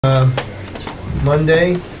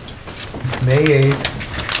Monday, May 8th,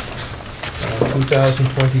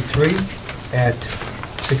 2023 at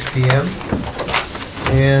 6 p.m.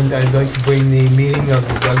 And I'd like to bring the meeting of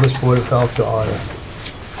the Douglas Board of Health to order.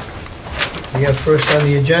 We have first on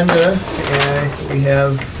the agenda, we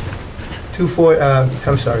have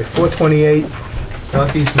 428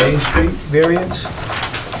 Northeast Main Street variance.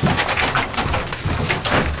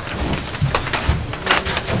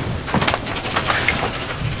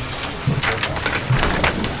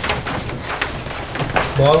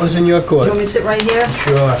 Ball is in your court. You want me to sit right here?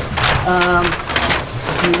 Sure.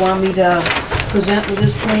 You want me to present with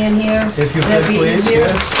this plan here? If you That'd could, be please, easier?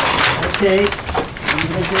 yes. Okay. I'm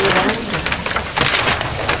gonna do that.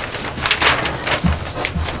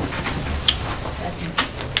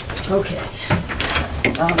 Okay.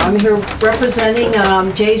 I'm here representing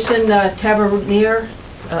Jason Tavernier.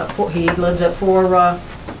 He lives at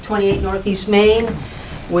 428 Northeast Main,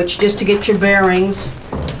 which, just to get your bearings,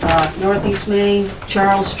 Northeast Main,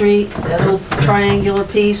 Charles Street, that little triangular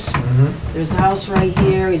piece. There's a house right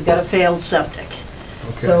here. He's got a failed septic.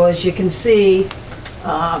 Okay. So as you can see,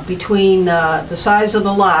 between the size of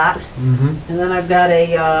the lot, and then I've got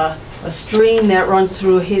a stream that runs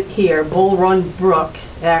through here, Bull Run Brook,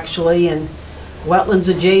 actually, and wetlands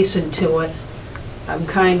adjacent to it. I'm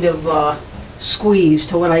kind of squeezed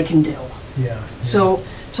to what I can do. Yeah. So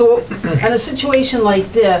in a situation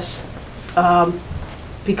like this,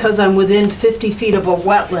 because I'm within 50 feet of a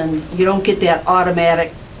wetland, you don't get that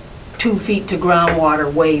automatic 2 feet to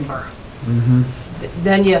groundwater waiver.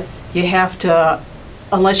 Then you have to,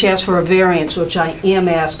 unless you ask for a variance, which I am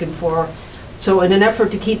asking for. So in an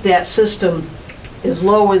effort to keep that system as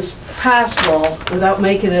low as possible without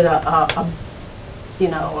making it a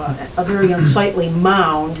very unsightly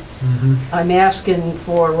mound, I'm asking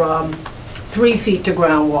for 3 feet to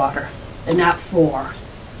groundwater and not 4.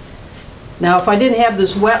 Now, if I didn't have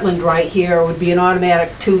this wetland right here, it would be an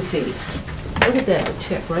automatic 2 feet. Look at that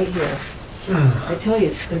tick right here. I tell you,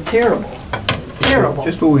 they're terrible. Terrible.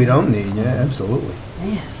 Just what we don't need, yeah, absolutely.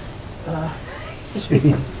 Man.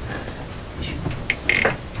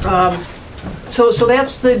 So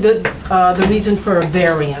that's the reason for a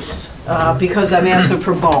variance, because I'm asking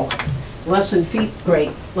for both. Less than 3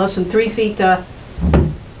 feet to,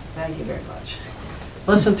 thank you very much.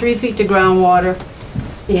 Less than 3 feet to groundwater,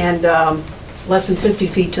 and less than 50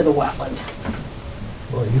 feet to the wetland.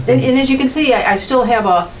 Well, And as you can see, I still have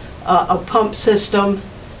a pump system,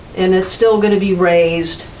 and it's still going to be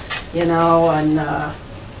raised, and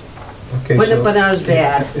okay, but so not as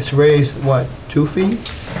bad. It's raised, what, 2 feet?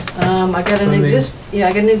 I got an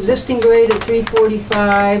existing grade of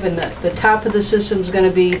 345, and the top of the system's going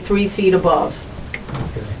to be 3 feet above.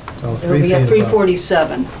 Okay. Oh, It'll be at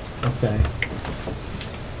 347. Okay.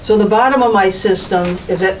 So the bottom of my system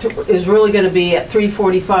is really going to be at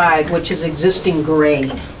 345, which is existing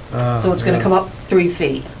grade. So it's going to come up 3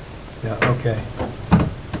 feet. Yeah, okay.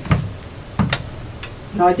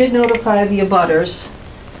 Now, I did notify the abutters,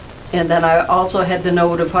 and then I also had to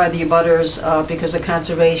notify the abutters because of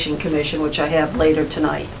Conservation Commission, which I have later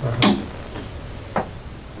tonight.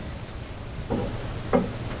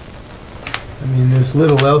 I mean, there's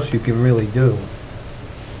little else you can really do.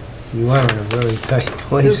 You are in a very tight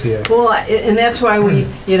place here. Well, and that's why we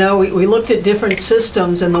looked at different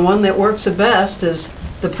systems, and the one that works the best is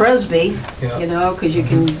the Presby, Yeah. because you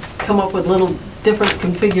can come up with little different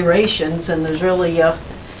configurations, and there's really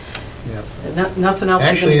nothing else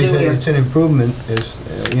Actually, we can do here. it's an improvement,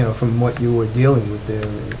 from what you were dealing with there.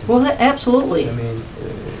 Well, absolutely. I mean,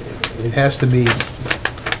 it has to be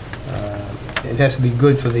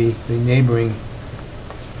good for the neighboring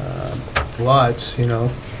lots, Well,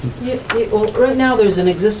 right now there's an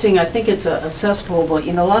existing, I think it's a cesspool, but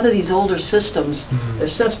a lot of these older systems,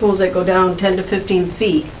 there's cesspools that go down 10 to 15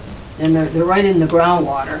 feet, and they're right in the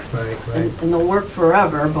groundwater. Right. And they'll work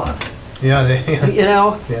forever, but, Yeah,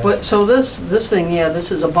 Yeah. But So this thing, this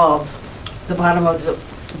is above, the bottom of it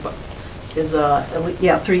is,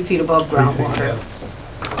 3 feet above 3 feet, groundwater.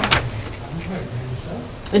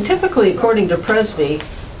 And typically, according to Presby,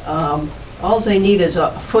 all they need is a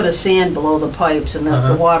foot of sand below the pipes, and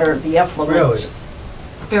the water, the effluent's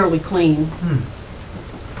fairly clean,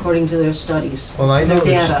 according to their studies. Well, I know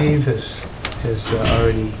Their that data. Steve has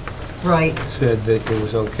already said that it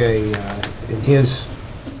was okay in his,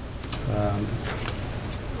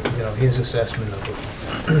 his assessment of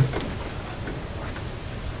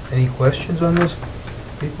it. Any questions on this,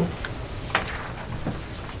 people?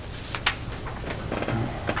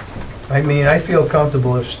 I mean, I feel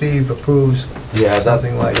comfortable if Steve approves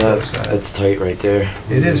something like this. That's tight right there.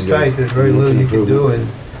 It is tight, there's very little you can do, and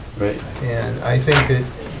Right. I think that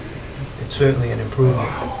certainly an improvement.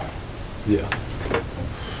 Yeah.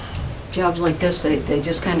 Jobs like this, they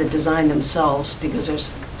just kind of design themselves because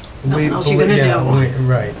there's We nothing else you're believe- gonna yeah, do.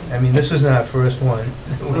 Right, I mean, this is not our first one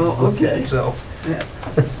we've Oh, looked okay. at, so Yeah,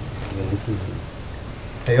 Yeah, this is.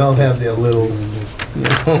 they all have their little, you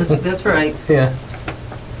know, that's right. yeah.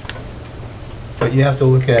 But you have to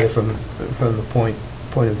look at it from the point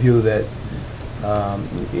of view that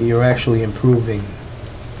you're actually improving,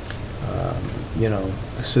 you know,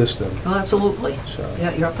 the system, Oh, absolutely. so.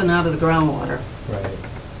 Yeah, you're up and out of the groundwater. Right.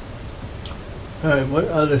 All right, what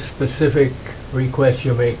other specific requests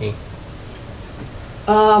you're making?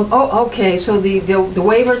 Okay, so the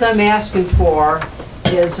waivers I'm asking for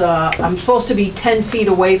is, I'm supposed to be 10 feet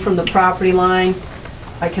away from the property line.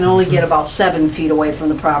 I can only get about 7 feet away from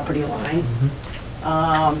the property line.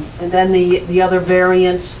 And then the other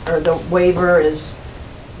variance, or the waiver is,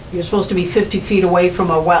 you're supposed to be 50 feet away from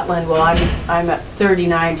a wetland. Well, I'm at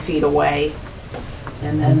 39 feet away.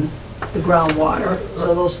 And then the groundwater,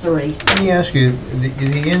 so those three. Let me ask you,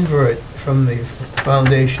 the invert from the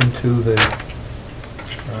foundation to the,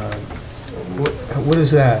 what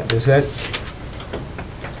is that? Is that,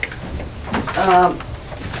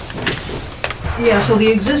 Yeah, so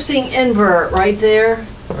the existing invert right there,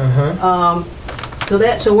 uh-huh,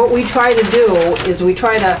 so what we try to do is we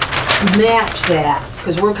try to match that,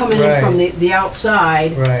 because we're coming in from the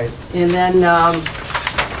outside, right, and then,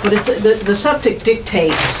 but it's, the septic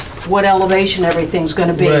dictates what elevation everything's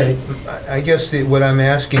gonna be. right. I guess what I'm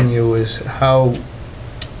asking you is how,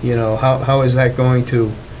 you know, how is that going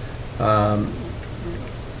to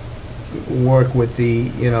work with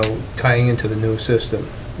the, you know, tying into the new system,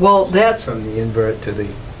 Well, that's, from the invert to the,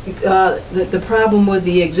 the problem with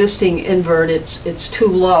the existing invert, it's too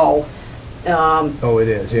low. oh, it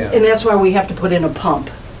is, yeah. And that's why we have to put in a pump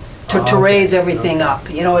to Okay, raise everything okay. up.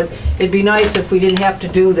 You know, it'd be nice if we didn't have to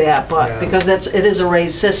do that, Yeah. but because it is a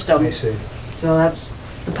raised system, I see, so that's,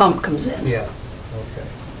 the pump comes in. yeah, okay.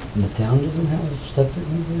 And the town doesn't have septic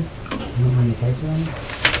over there? You don't have any pipes on it?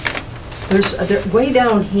 There's, way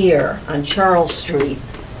down here on Charles Street,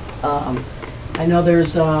 I know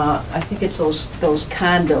there's, I think it's those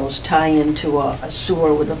condos tie into a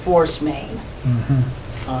sewer with a force main. Mhm.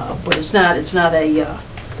 But it's not a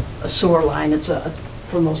sewer line, it's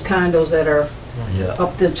from those condos that are Yeah.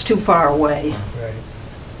 up, that's too far away. Right.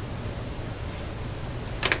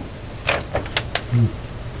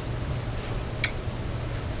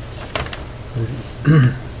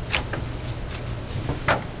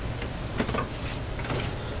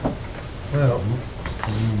 Well,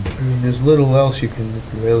 I mean, there's little else you can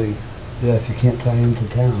really, Yeah, if you can't tie into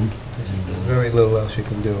town. very little else you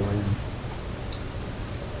can do.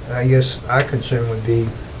 And I guess our concern would be,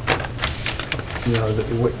 you know,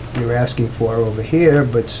 what you're asking for over here,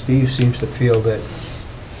 but Steve seems to feel that,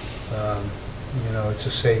 you know, it's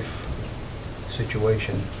a safe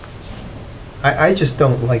situation. I just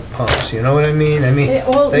don't like pumps, you know what I mean? I mean, Yeah,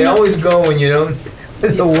 well, they no. always go when you don't,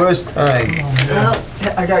 at the worst time. Well,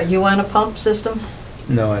 are you on a pump system?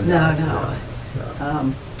 No, I'm not. No.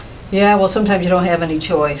 No. Yeah, well, sometimes you don't have any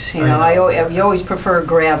choice, you I know. know. You always prefer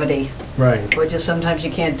gravity, Right, but just sometimes you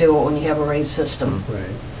can't do it when you have a raised system. right.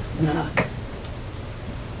 Yeah.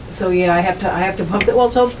 So, yeah, I have to pump it, well,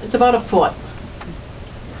 it's about a foot.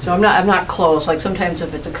 So I'm not close, like sometimes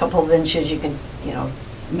if it's a couple of inches, you can, you know,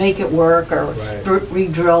 make it work or Right.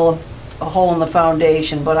 re-drill a hole in the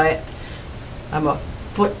foundation, but I'm a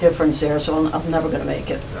foot difference there, so I'm never gonna make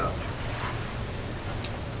it. No.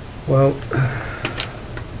 Well,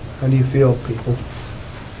 how do you feel, people?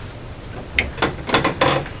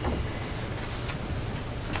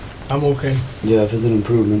 I'm okay. Yeah, if it's an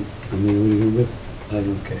improvement, I mean, what are you gonna do? I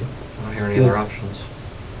don't Okay, I don't hear any Yeah. other options.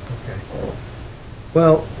 okay.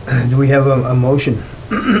 Well, do we have a motion?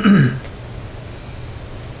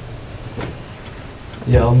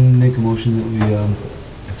 Yeah, I'll make a motion that we,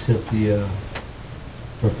 accept the,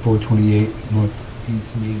 for 428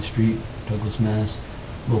 Northeast Main Street, Douglas, Mass.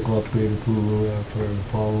 Local upgrade approval for the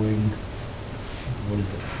following, what is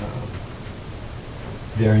it?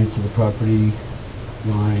 Variance to the property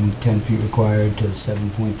line, 10 feet required to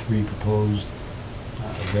 7.3 proposed.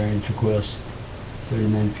 Variance request,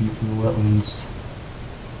 39 feet from the wetlands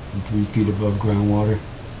and 3 feet above groundwater.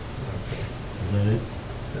 Is that it?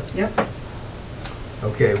 Yep.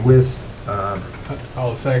 Okay, with,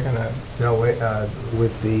 I'll second that. no, wait,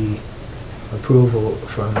 with the approval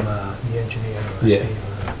from the engineer, Yeah. Steve.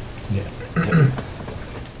 Yeah.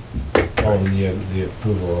 Oh, the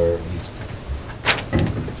approval, or at least,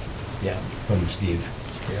 yeah, from Steve.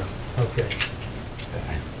 Yeah, okay.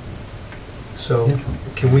 So,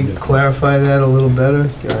 can we clarify that a little better?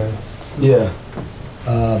 Yeah.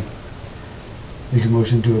 Make a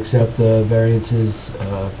motion to accept the variances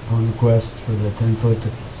upon request for the 10-foot to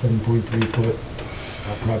 7.3-foot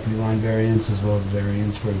property line variance, as well as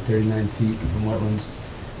variance for 39 feet from wetlands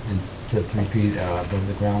and to 3 feet above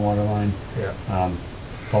the groundwater line. Yeah.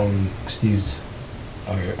 Following Steve's,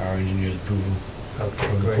 our engineer's approval Okay,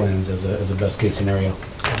 of the great. plans as a best case scenario.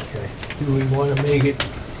 Okay. Do we want to make it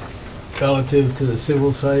relative to the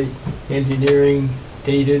civil site, engineering,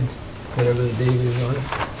 dated, whatever the date is on it?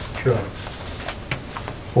 Sure.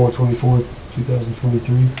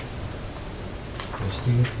 4/24/2023.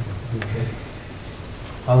 Steve? Okay.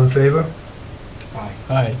 All in favor?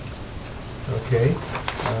 Aye. Okay.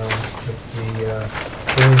 The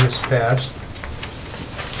plan is passed.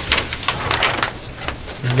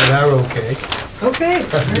 We got our okay. Okay,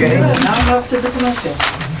 very Okay. good. Now I'm up to the commission.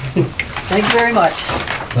 Thank you very much.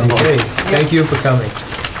 Okay, thank you for coming.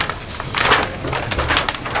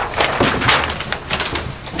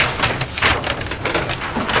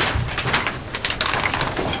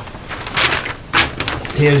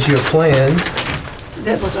 Here's your plan.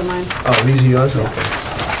 That was on mine. Oh, these are yours? Okay.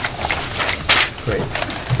 Great.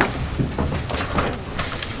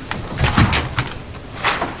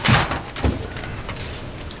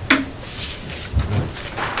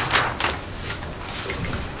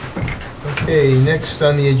 Okay, next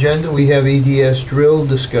on the agenda, we have EDS drill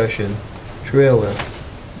discussion. Trailer.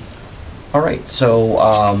 All right, so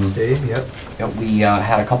Dave, yep. yeah, we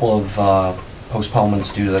had a couple of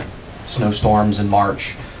postponements due to the snowstorms in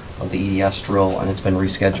March of the EDS drill, and it's been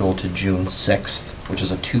rescheduled to June 6th, which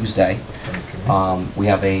is a Tuesday. We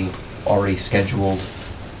have a already scheduled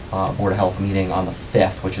Board of Health meeting on the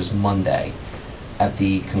 5th, which is Monday. At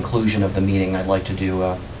the conclusion of the meeting, I'd like to do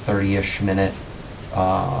a 30-ish minute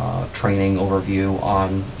training overview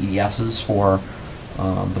on EDSs for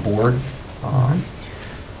the board.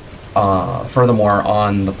 Furthermore,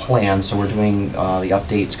 on the plan, so we're doing the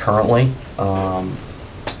updates currently.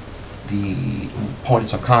 The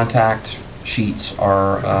points of contact sheets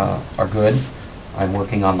are good. I'm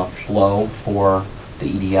working on the flow for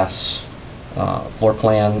the EDS floor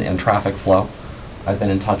plan and traffic flow. I've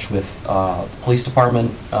been in touch with the police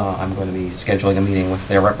department. I'm going to be scheduling a meeting with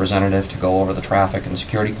their representative to go over the traffic and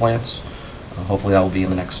security plans. Hopefully that will be in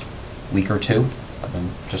the next week or two. I've been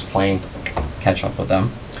just playing catch up with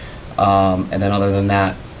them. And then other than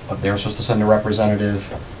that, they're supposed to send a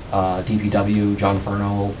representative. DPW, John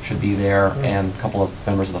Furno should be there, and a couple of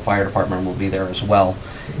members of the fire department will be there as well.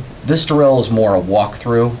 This drill is more a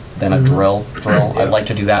walkthrough than a drill. I'd like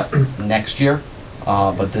to do that next year,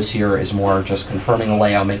 but this year is more just confirming the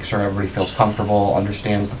layout, making sure everybody feels comfortable,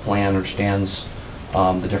 understands the plan, understands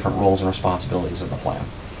the different roles and responsibilities of the plan.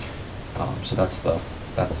 So that's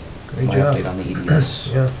Great my job. update on the EDS.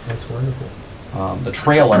 Yeah, that's wonderful. The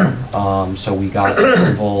trailer, so we got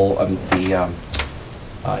approval of the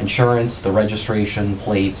insurance, the registration,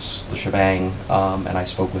 plates, the shebang, and I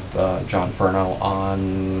spoke with John Furno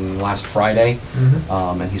on last Friday,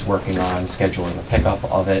 and he's working on scheduling a pickup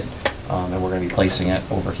of it, and we're going to be placing it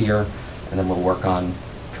over here, and then we'll work on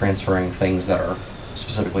transferring things that are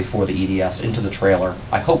specifically for the EDS into the trailer.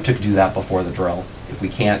 I hope to do that before the drill. If we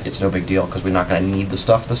can't, it's no big deal, because we're not going to need the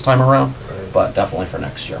stuff this time around, Right. but definitely for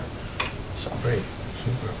next year. So. Great,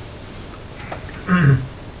 super.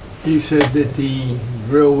 You said that the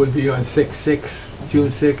drill would be on 6/6, June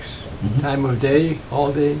 6th, time of day,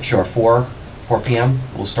 all day? Sure, 4 p.m.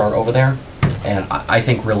 we'll start over there, and I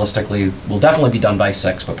think realistically, we'll definitely be done by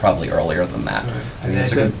 6, but probably earlier than that. I mean,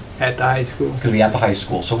 it's That's at the high school? going to be at the high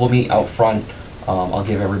school, so we'll meet out front. I'll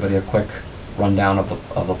give everybody a quick rundown of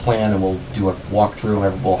the plan, and we'll do a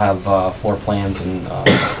walkthrough, and we'll have floor plans and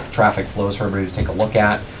traffic flows for everybody to take a look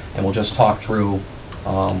at, and we'll just talk through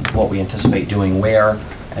what we anticipate doing where,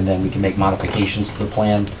 and then we can make modifications to the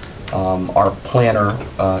plan. Our planner,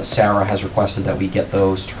 Sarah, has requested that we get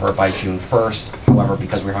those to her by June 1st. However,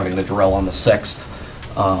 because we're having the drill on the 6th,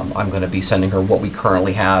 I'm going to be sending her what we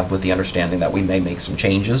currently have with the understanding that we may make some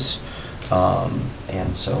changes.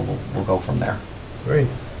 And so we'll go from there. Great.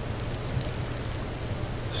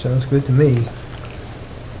 Sounds good to me.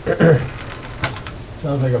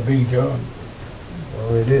 Sounds like a big job.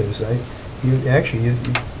 Well, it is. You've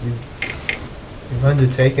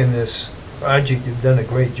undertaken this project, you've done a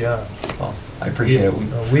great job. Well, I appreciate it.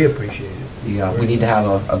 We appreciate it. We need to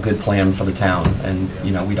have a good plan for the town, and,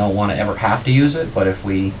 we don't want to ever have to use it, but if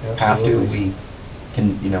we have to, Absolutely. we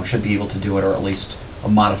can, should be able to do it, or at least a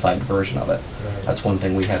modified version of it. Right. That's one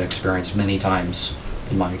thing we had experienced many times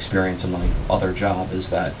in my experience in my other job, is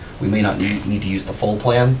that we may not need to use the full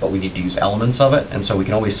plan, but we need to use elements of it, and so we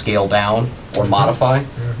can always scale down or modify,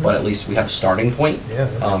 but at least we have a starting point, Yeah,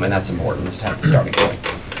 that's and that's important, is to have the starting point.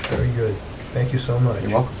 very good. Thank you so much.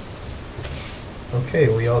 You're welcome.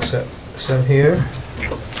 Okay, we all set here?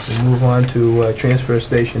 We move on to transfer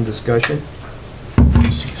station discussion.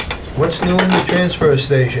 What's new in the transfer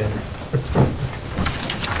station?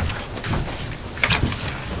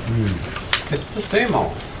 It's the same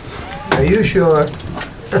old. Are you sure?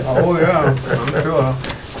 Oh, yeah, I'm sure.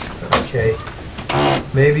 Okay.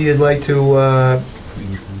 Maybe you'd like to,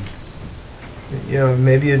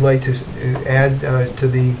 maybe you'd like to add to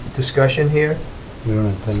the discussion here? We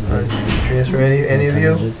don't have time. Transfer, any of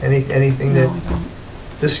you? Anything No, that, I don't.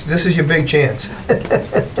 this is your big chance.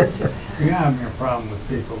 You're having a problem with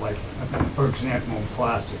people like, for example, in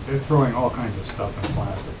plastic. They're throwing all kinds of stuff in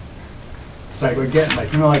plastic. It's like we're getting, like,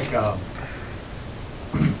 what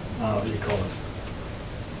do you call it?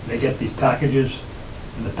 They get these packages,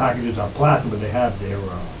 and the packages are plastic, but they have their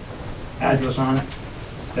address on it.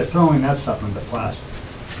 They're throwing that stuff into plastic.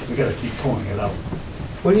 We gotta keep pulling it out.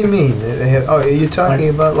 What do you mean? They have, oh, you're talking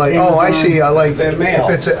Like about like, oh, I see, I like. They're mail.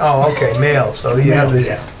 If it's, oh, okay, mail, so you have Mail,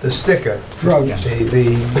 yeah. the sticker. Drugs.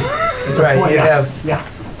 The, right, you have, Yeah,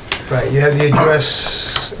 right, you have the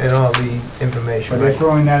address and all the information, but they're right?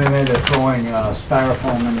 throwing that in there, they're throwing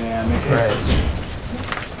styrofoam in there, and it's,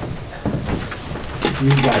 you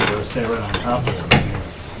guys gotta stay right on top of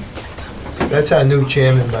it. That's our new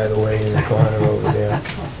chairman, by the way, in the corner over there.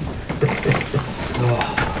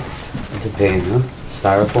 It's a pain, huh?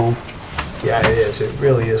 Styrofoam? Yeah, it is, it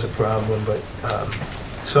really is a problem, but,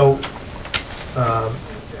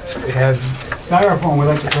 have, Styrofoam, we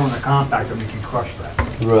like to throw in the compactor, we can crush that.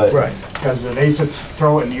 right, Because they used to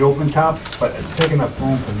throw it in the open top, but it's taking up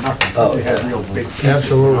room for nothing. Oh, They have yeah. real big pieces,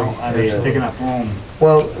 Absolutely. you know, and it's taking up room.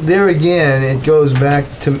 well, there again, it goes back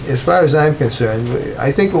to, as far as I'm concerned,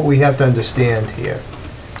 I think what we have to understand here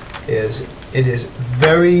is, it is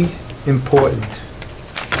very important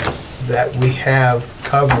that we have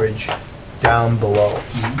coverage down below.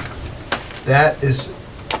 That is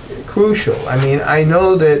crucial. I mean, I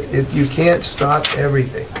know that you can't stop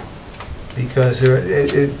everything, because there,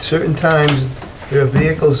 at certain times, there are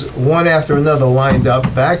vehicles, one after another, lined up,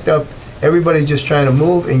 backed up, everybody just trying to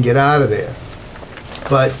move and get out of there.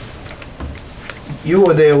 But you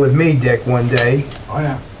were there with me, Dick, one day. Oh,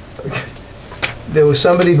 yeah. There was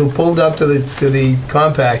somebody who pulled up to the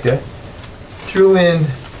compactor, threw in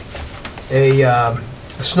a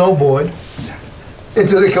snowboard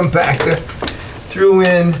into the compactor, threw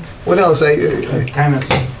in, what else? The tennis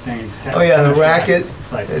thing. Oh, yeah, the tennis racket,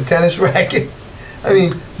 It's like, a tennis racket. I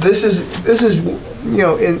mean, this is,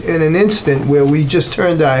 in an instant where we just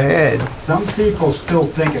turned our head. some people still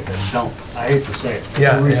think it, and don't. I hate to say it. It's a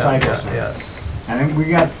recycle center. Yeah. And then we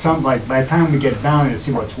got some, like, by the time we get down there to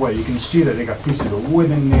see what's what, you can see that they got pieces of wood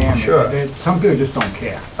in there. and Sure. Some people just don't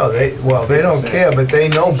care. Oh, they don't care, but they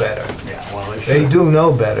know better. Yeah, well, They should. do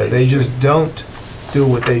know better, they just don't do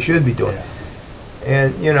what they should be doing. Yeah.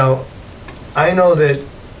 And, I know that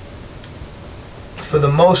for the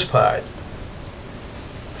most part,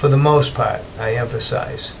 I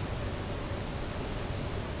emphasize,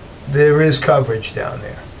 there is coverage down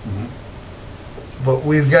there. Mhm. But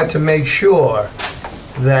we've got to make sure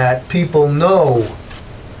that people know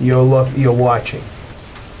you're watching,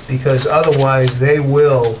 because otherwise they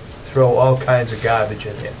will throw all kinds of garbage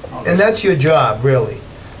in there. And that's your job, really.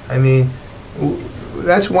 I mean,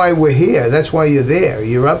 that's why we're here, that's why you're there.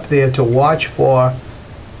 You're up there to watch for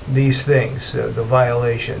these things, the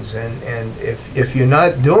violations, and if you're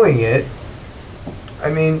not doing it, I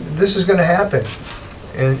mean, this is gonna happen.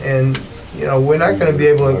 And we're not gonna be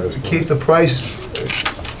able to keep the price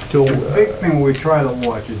to, The big thing we try to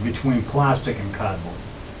watch is between plastic and cardboard.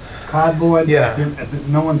 Cardboard, Yeah. if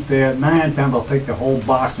no one's there, 9 out of 10 they'll take the whole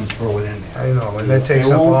box and throw it in there. I know, and that takes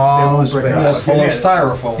They up won't- they all the won't break it space. up. That's full of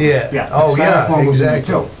styrofoam. Yeah, Yeah, oh, the yeah, styrofoam goes in there,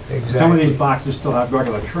 exactly, too. exactly. Some of these boxes still have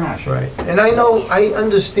regular trash. Right, and I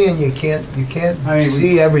understand you can't I mean,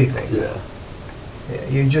 see everything. Yeah. Yeah,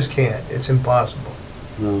 you just can't, it's impossible.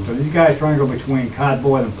 No. So these guys trying to go between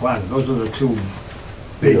cardboard and plastic, those are the two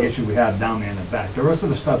big Yeah. issues we have down there in the back. The rest of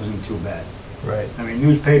the stuff isn't too bad. Right, I mean,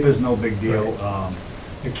 newspapers, no big deal. Right.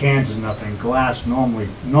 The cans is nothing. Glass normally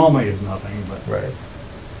is nothing, but right.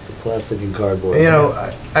 It's the plastic and cardboard.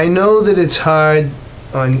 I know that it's hard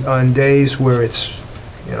on days where it's,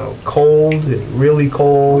 cold and really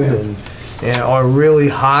cold and or really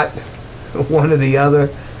hot, one or the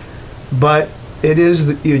other, but it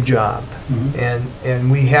is your job.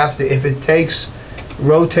 And we have to, if it takes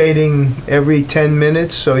rotating every 10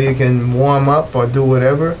 minutes so you can warm up or do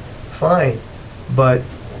whatever, fine. But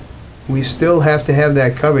we still have to have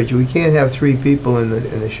that coverage. We can't have 3 people in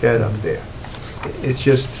the shed up there. It's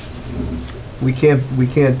just, we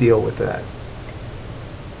can't deal with that.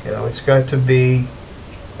 You know, it's got to be,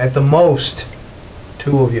 at the most,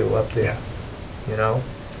 2 of you up there, you know?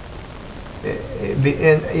 And,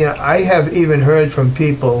 you know, I have even heard from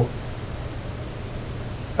people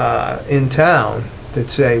in town that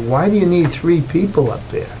say, why do you need 3 people up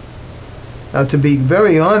there? Now, to be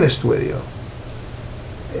very honest with you,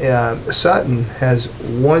 Sutton has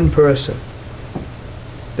 1 person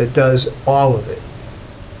that does all of it.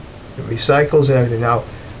 It recycles everything. Now,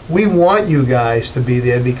 we want you guys to be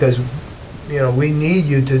there because, you know, we need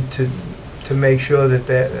you to make sure that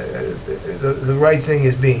the right thing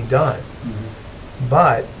is being done.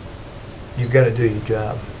 But you've got to do your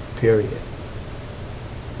job, period.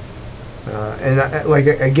 Like,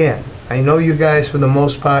 again, I know you guys for the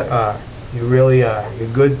most part are. You really are. You're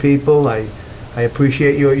good people. I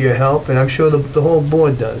appreciate your help, and I'm sure the whole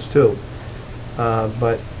board does too.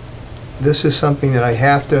 But this is something that I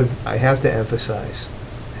have to emphasize.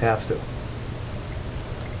 Have to.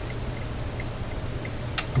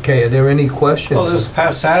 Okay, are there any questions? Well, this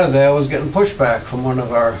past Saturday, I was getting pushback from one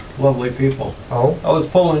of our lovely people. Oh, I was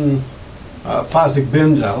pulling plastic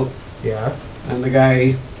bins out, yeah. and the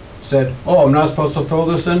guy said, "Oh, I'm not supposed to throw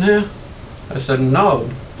this in here?" I said, "No,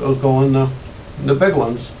 those go in the big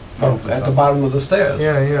ones at the bottom of the stairs."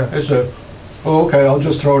 Yeah, yeah. I said, "Oh, okay, I'll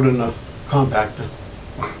just throw it in the compactor."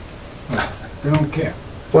 They don't care.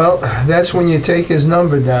 Well, that's when you take his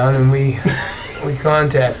number down and we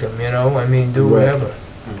contact him, you know, I mean, do Right. whatever.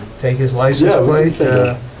 Take his license Yeah, we can plate, send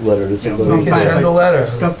a letter to we somebody. can send a letter.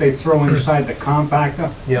 Stuff they throw inside the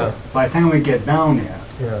compactor, Yeah, by the time we get down there,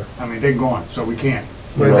 yeah. I mean, they're gone, so we can't.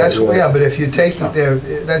 Well, that's, Right, right. yeah, but if you take it there,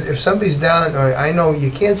 if somebody's down, I know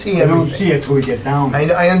you can't see They don't everything. see it till we get down.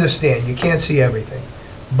 I understand, you can't see everything,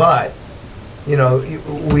 but, you know,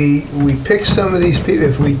 we pick some of these people,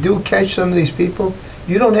 if we do catch some of these people,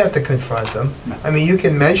 you don't have to confront them. No. I mean, you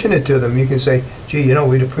can mention it to them, you can say, gee, you know,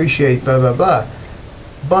 we'd appreciate blah, blah, blah,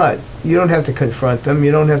 but you don't have to confront them,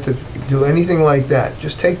 you don't have to do anything like that.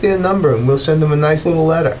 Just take their number and we'll send them a nice little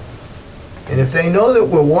letter. And if they know that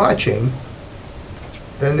we're watching,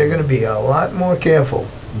 then they're gonna be a lot more careful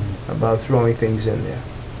about throwing things in there.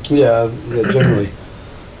 Yeah, generally,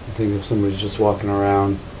 I think if somebody's just walking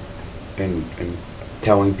around and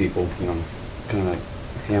telling people, you know, kind of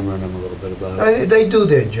hammering them a little bit about it. They do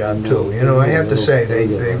their job too, you know, I have to say, they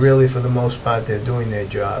Yeah. really, for the most part, they're doing their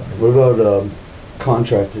job. What about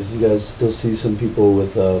contractors? You guys still see some people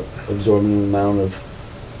with absorbent amount of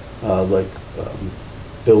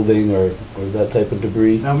building or that type of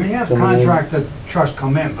debris? Now, we have coming in? contractor trucks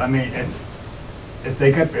come in, I mean,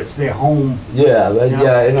 it's their home, Yeah,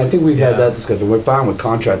 Yeah. and I think we've had Yeah. that discussion. We're fine with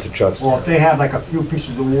contractor trucks. or if they have like a few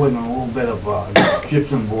pieces of wood and a little bit of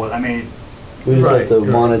gypsum board, I mean, We just have to Right.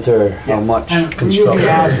 monitor how Yeah. much and you construction.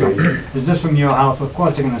 ask them, is this from your house? Of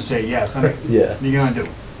course they're gonna say yes, I mean, Yeah. what are you gonna do,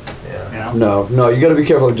 Yeah. you know? No, you gotta be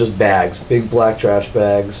careful with just bags, big black trash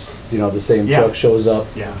bags. You know, the same Yeah. truck shows up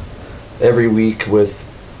Yeah, every week with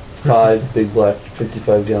 5 big black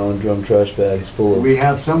 55-gallon drum trash bags full of, we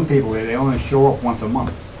have some people here, they only show up once a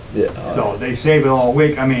month, yeah. so they save it all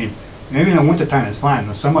week, I mean, maybe in the wintertime it's fine, in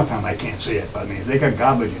the summertime I can't see it, but I mean, if they got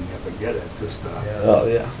garbage in there, forget it, it's just, Yeah. Oh,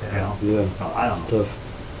 yeah, you know, yeah, so I don't know. tough.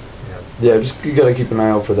 Yeah, just, you gotta keep an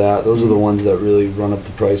eye out for that. Those are the ones that really run up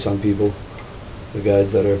the price on people. The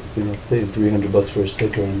guys that are, you know, paying $300 for a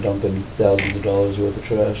sticker and dumping thousands of dollars worth of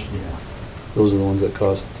trash. Yeah. Those are the ones that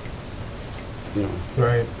cost, you know,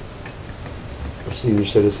 Right, our senior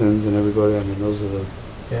citizens and everybody. I mean, those are the,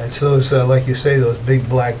 yeah, it's those, like you say, those big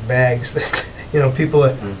black bags that, you know, people,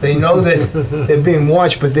 they know that they're being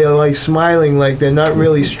watched, but they're like smiling, like they're not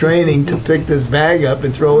really straining to pick this bag up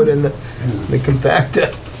and throw it in the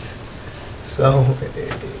compactor. So,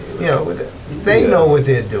 you know, they know what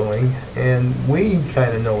they're doing, and we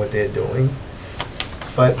kind of know what they're doing.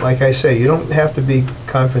 But like I say, you don't have to be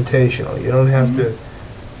confrontational. You don't have to,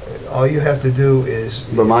 all you have to do is...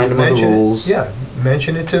 Remind them of the mention it. rules. Yeah,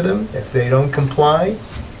 mention it to them. If they don't comply,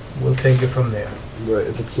 we'll take it from there. right,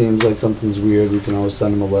 if it seems like something's weird, we can always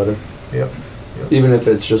send them a letter. Yep. Even if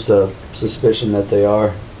it's just a suspicion that they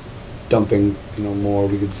are dumping, you know, more,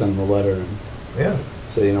 we could send them a letter and Yeah.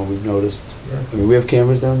 say, you know, we've noticed. Yeah. I mean, we have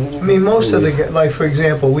cameras down there now? I mean, most of the, Or we- like, for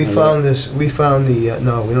example, we Yeah. found the,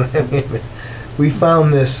 no, we don't have cameras. We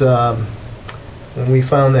found this, when we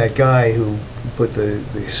found that guy who put the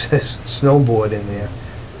snowboard in there,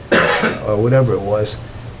 or whatever it was,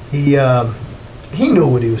 he knew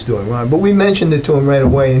what he was doing wrong, but we mentioned it to him right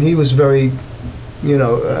away, and he was very, you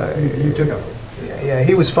know, You took it. yeah,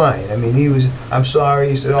 he was fine. I mean, he was, I'm sorry,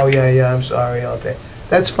 he said, oh, yeah, I'm sorry, I'll take,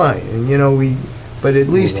 that's fine, and, you know, but at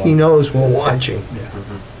least he knows we're watching.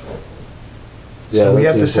 Yeah, So we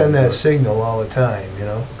have that's the to send that important signal all the time, you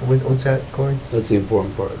know? What's that, Corey? part. That's the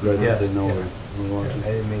important part, right? Yeah, That they know yeah. we're Yeah, watching. I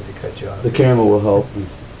didn't mean to cut you off. The camera will help. And,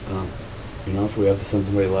 you know, if we have to send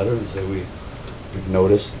somebody a letter and say we've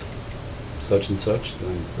noticed such and such,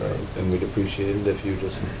 then Right. and we'd appreciate it if you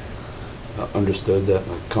just understood that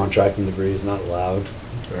like, contracting debris is not allowed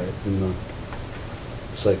Right. in the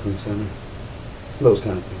recycling center. Those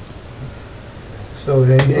kind of things. So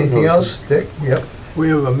anything else, Dick? Yep. We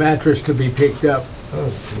have a mattress to be picked up. Oh,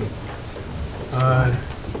 gee.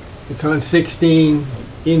 It's on 16,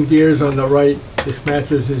 in gears on the right. This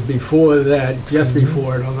mattress is before that, just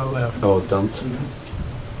before it on the left. Oh, dumped.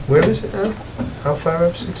 Where is it now? How far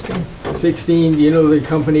up, 16? 16, you know the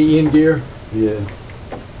company In Gear? Yeah.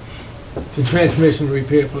 It's a transmission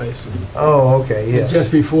repair place. Oh, okay, And yes.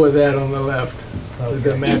 just before that on the left, there's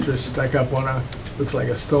a Okay. mattress stuck up on a, looks like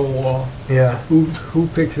a stone wall. Yeah, Who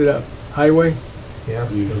picks it up? Highway? yeah,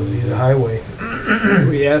 it'll Usually, be the yeah. highway. Do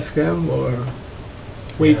we ask them or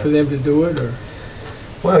wait for them to do it or?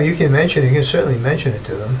 Well, you can mention, you can certainly mention it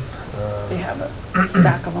to them. They have a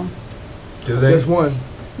stack of them. Do they? Just one.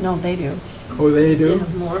 No, they do. Oh, they They do?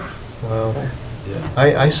 have more. Well,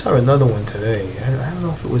 Yeah. I saw another one today. I don't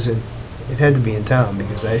know if it was in, it had to be in town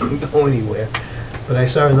because I didn't go anywhere. But I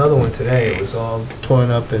saw another one today. It was all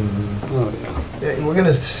torn up and, Oh, yeah. yeah, we're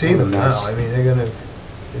gonna see them Nice. now. I mean, they're gonna,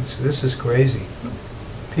 this is crazy.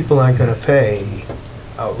 People aren't gonna pay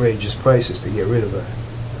outrageous prices to get rid of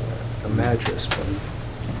a mattress, but,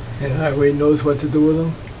 And Highway knows what to do with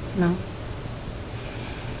them? No.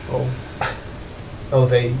 oh,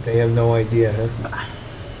 they have no idea, huh?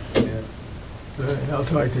 Yeah, All right, I'll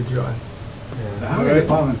talk to John. The yeah. highway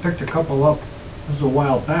department picked a couple up, this was a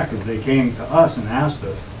while back, as they came to us and asked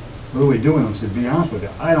us, what are we doing? I said, to be honest with you,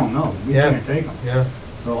 I don't know, we Yeah. can't take them. Yeah,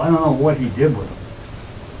 So I don't know what he did with them.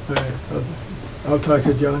 All right, I'll talk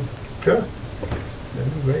to John. sure.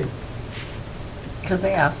 That'd be great. Because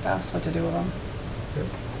they asked us what to do with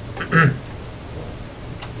them.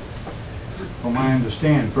 From my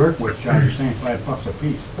understanding, Berkwood charges $5 a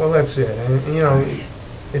piece. Well, that's it. And, you know,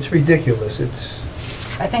 it's ridiculous. It's,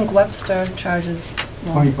 I think Webster charges,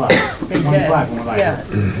 well, 25. they did. 25 from what I Yeah.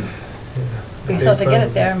 heard. We still have to get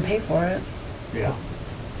it there and pay for it. Yeah,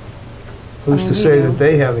 who's I to mean, say we that do.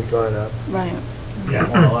 they haven't gone up? Right. yeah,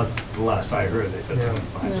 well, that's the last I heard, they said Yeah.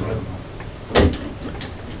 25, so I don't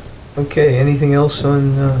know. Okay, anything else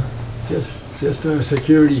on, Just our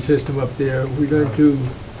security system up there. We're going to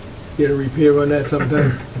get a repair on that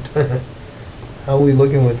sometime. how are we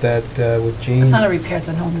looking with that, with Gene? It's not a repair, it's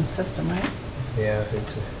a whole new system, right? Yeah,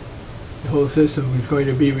 it's, The whole system is going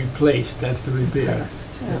to be replaced. That's the repair.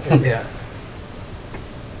 Replaced, yeah. yeah.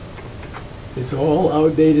 It's all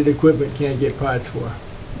outdated equipment, can't get parts for.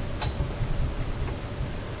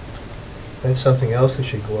 That's something else that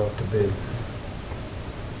should go out to bid.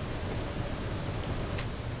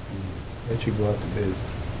 That should go out to bid.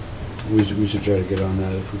 We should try to get on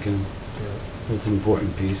that if we can. Yeah. It's an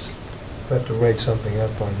important piece. We'll have to write something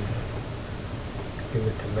up on, give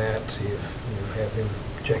it to Matt, see if, you know, have him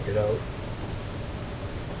check it out.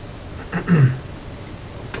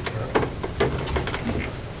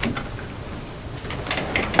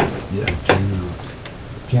 Yeah.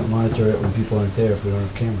 Can't monitor it when people aren't there if we don't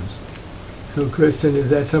have cameras. So Kristen, is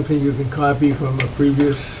that something you can copy from a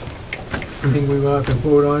previous thing we went out to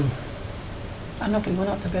vote on? I don't know if we went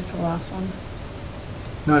out to bid for the last one.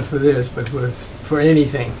 Not for this, but for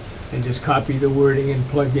anything. And just copy the wording and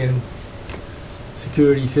plug in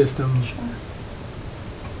security system. Sure.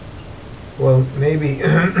 Well, maybe,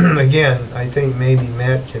 again, I think maybe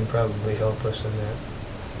Matt can probably help us in that.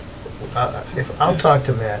 I'll talk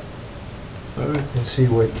to Matt All right. and see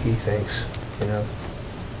what he thinks, you know.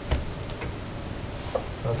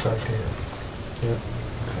 I'll talk to him. Yeah,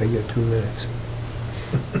 I get 2 minutes.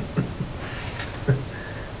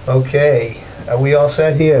 Okay, are we all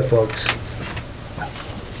set here, folks?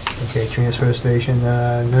 Okay, transfer station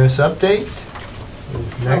nurse update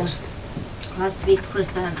is So- next. Last week,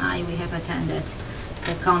 Krista and I, we have attended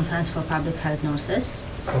the conference for public health nurses,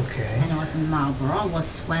 Okay. and it was in Marlborough. It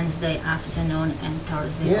was Wednesday afternoon and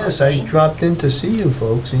Thursday Yes, all I day. dropped in to see you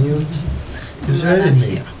folks and you You were deserted not me.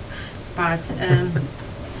 here. But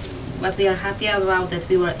what we are happy about that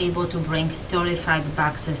we were able to bring 35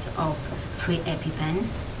 boxes of free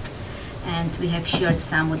EpiPens, and we have shared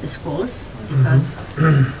some with the schools because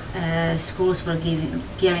schools were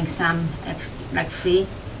giving some like free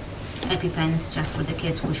EpiPens just for the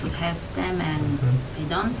kids who should have them and they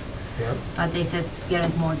don't. Yep. But they said it's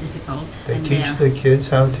getting more difficult. They and teach they're- the kids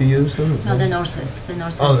how to use them? No, the nurses. The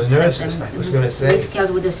nurses. Oh, the have nurses. them. I was gonna say.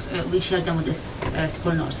 We shared them with the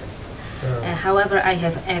school nurses. However, I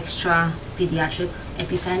have extra pediatric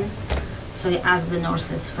EpiPens, so I asked the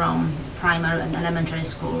nurses from primary and elementary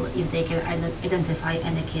school if they can identify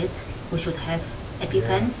any kids who should have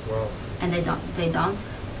EpiPens, Wow. and they don't,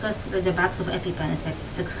 because the box of EpiPen is like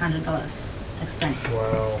 $600 expense.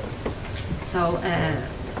 Wow. So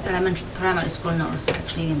primary school nurse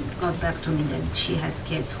actually got back to me that she has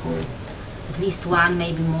kids who, at least one,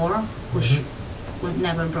 maybe more, who who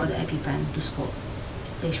never brought the EpiPen to school.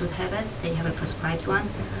 They should have it, they have a prescribed one,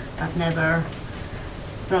 but never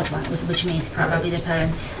brought one, which means probably the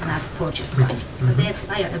parents not purchased one, because they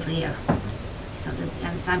expire every year. So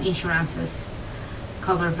and some insurances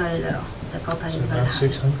cover very little, the copay So is very about high.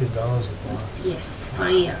 $600 a month. Yes, for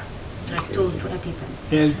a year, like two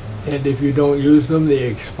EpiPens. And if you don't use them, they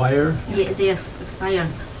expire? Yeah, they expire,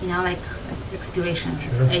 like expiration,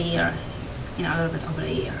 Sure. a year, a little bit over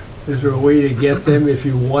a year. Is there a way to get them if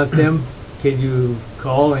you want them? Can you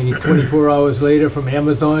call and 24 hours later from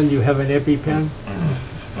Amazon, you have an EpiPen?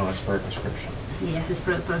 No, it's per prescription. Yes, it's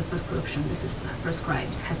per prescription, this is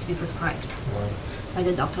prescribed, has to be prescribed Wow. by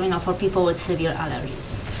the doctor, for people with severe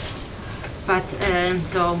allergies. But,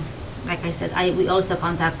 so, like I said, we also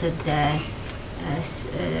contacted the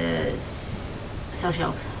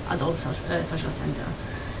adult social center.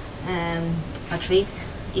 Patrice,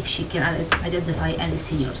 if she can identify any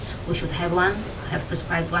seniors who should have one, have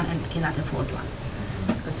prescribed one, and cannot afford one.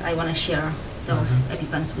 Because I want to share those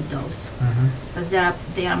EpiPens with those. Because there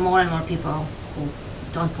are more and more people who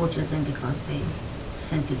don't purchase them because they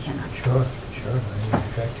simply cannot Sure, afford it. sure. I mean,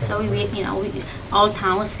 that can- So all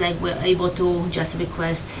towns, we're able to just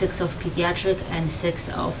request 6 of pediatric and 6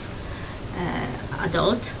 of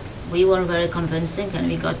adult. We were very convincing, and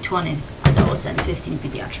we got 20 adults and 15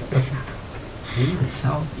 pediatrics.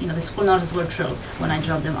 So, the school nurses were thrilled when I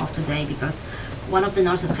dropped them off today, because one of the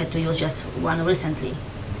nurses had to use just one recently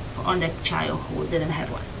on the child who didn't have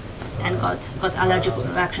one, and got allergic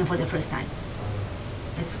reaction for the first time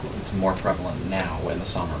at school. It's more prevalent now in the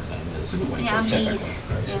summer than it is in the winter Yeah, typically. bees,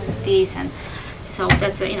 yes, bees, and so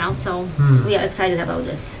that's, so we are excited about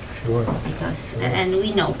this. Sure. Because, and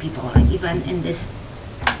we know people, even in this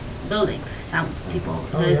building, some people,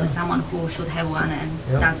 there is yeah. someone who should have one and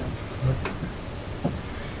Yeah. doesn't.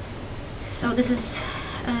 So this is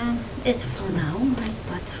it for now,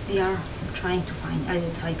 but we are trying to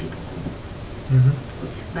identify people who Mhm.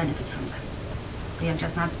 would benefit from them. We are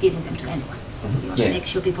just not giving them to anyone. We want Yeah. to make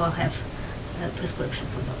sure people have a prescription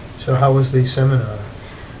for those. So how was the seminar?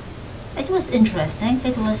 It was interesting,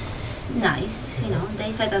 it was nice,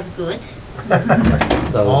 they fed us good.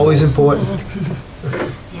 It's Always nice. important.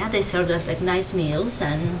 Yeah, they served us nice meals,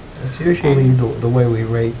 and That's usually the way we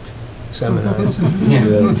rate seminars. Yeah,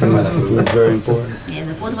 Yeah, food, food's very important. yeah,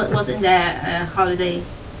 the food was in the Holiday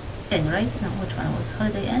Inn, right? No, which one was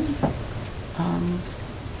Holiday Inn?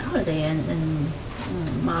 Holiday Inn in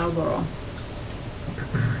Marlboro.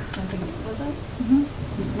 I think, was it?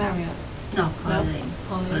 Marriott. No, Holiday Inn.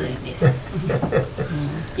 Holiday Inn, yes.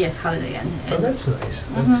 Yes, Holiday Inn. Oh, that's nice.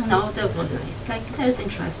 No, that was nice. There's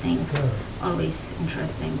interesting, Yeah, always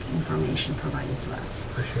interesting information provided to us.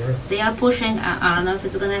 for sure. They are pushing, I don't know if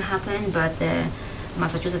it's going to happen, but the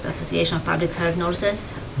Massachusetts Association of Public Health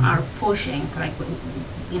Nurses are pushing,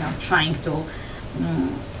 trying to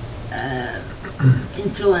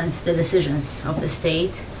influence the decisions of the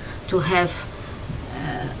state to have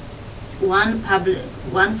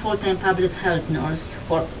one full-time public health nurse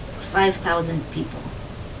for 5,000 people,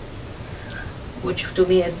 which to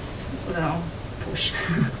me it's push.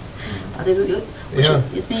 But it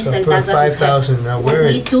means So that for Douglas would 5,000, now we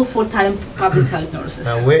where need it, 2 full-time public health nurses.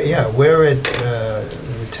 now where at,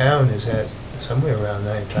 the town is at somewhere around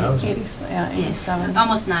 9,000. 87.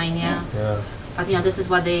 Almost 9, yeah. Yeah. But this is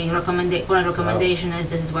what they recommend. Current recommendation is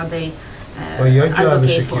this is what they Well, your job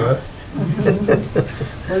is advocate secure. for.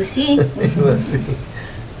 We'll see. We'll see.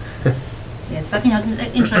 Yes, but this is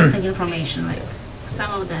interesting information.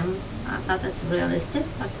 Some of them are not as realistic,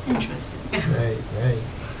 but interesting. Right, right.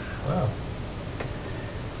 Wow.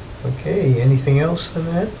 Okay, anything else on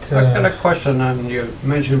that? I got a question on, you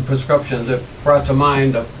mentioned prescriptions. It brought to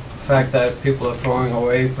mind the fact that people are throwing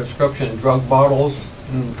away prescription drug bottles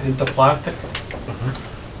into plastic.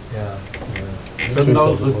 Yeah, Shouldn't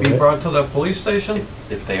those be brought to the police station?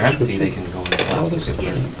 If they're empty, they can go in the plastic. If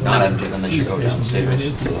Yes. they're not empty, then they should go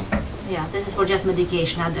downstairs to Yeah, this is for just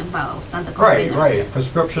medication, not the bottles, not the Right, containers. right,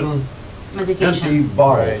 prescription empty Medication.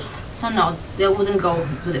 bottles. So no, they wouldn't go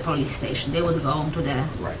to the police station. They would go to the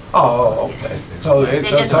Oh, okay. Yes. So They it's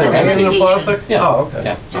just put okay in the medication. plastic? Yeah. Oh, okay.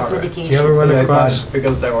 Yeah. just All right. medication. Do you ever run I across? thought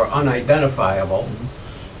because they were unidentifiable.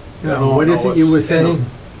 Now, what is it you were saying?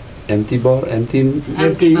 Empty bottle, empty,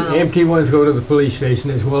 Empty, bottles. empty ones go to the police station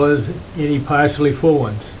as well as any partially full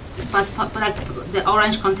ones. But like the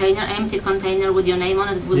orange container, empty container with your name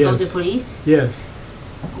on it, would go to Yes. police? Yes,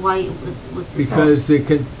 Why would it say?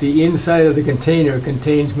 because the inside of the container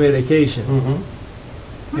contains medication.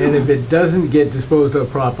 And if it doesn't get disposed of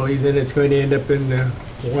properly, then it's going to end up in the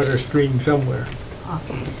water stream somewhere.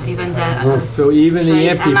 Okay, so even the. So even the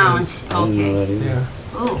trace empty amount, ones. I didn't know okay. that either. Yeah.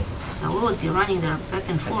 Oh, so we would be running there back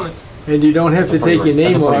and forth. And you don't have That's a to pretty take your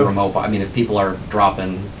that's a name pretty off. remote, I mean, if people are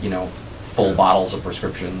dropping, you know, full bottles of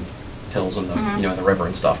prescription pills in the, you know, in the river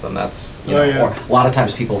and stuff, then that's, you Oh, know, yeah. or a lot of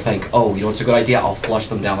times people think, oh, you know, it's a good idea, I'll flush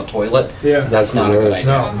them down the toilet. Yeah. That's not a good worst.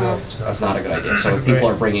 idea. No, it's not. That's not a good idea. So if people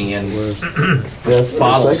are bringing in Yeah,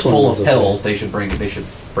 bottles recycling full is of okay. pills, they should bring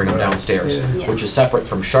them downstairs, Yeah. Yeah. which is separate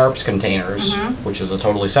from Sharps containers, Mhm. which is a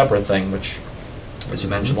totally separate thing, which, as you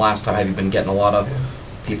mentioned last time, have you been getting a lot of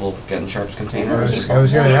people getting Sharps containers? I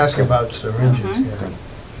was gonna Yes. ask about syringes, Mhm.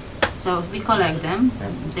 yeah. So we collect them. Yeah.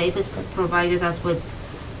 Davis provided us with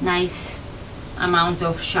nice amount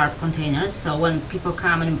of Sharp containers. So when people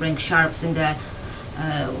come and bring Sharps in the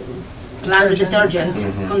laundry detergent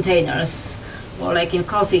Mhm. containers, or like in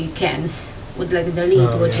coffee cans with like the lid,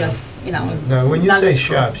 Oh, would yeah. just, you know. Now, when you not say as good.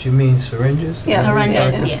 shops, you mean syringes? Yes.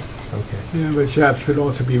 Syringes, Yeah. yes, Okay. Yeah, but shops could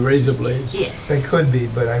also be razor blades. yes. They could be,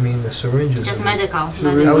 but I mean the syringes. Just are- medical.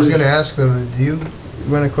 Syringes. I was gonna ask them, do you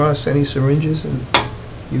run across any syringes and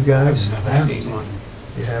you guys? I've seen one.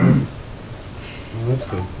 You haven't? Oh, that's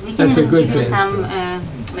good. We can That's a even good give you thing. some,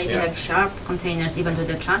 maybe Yeah. like Sharp containers even to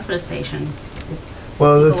the transfer station.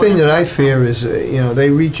 Well, the People thing that I want- fear is, you know, they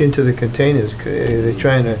reach into the containers, they're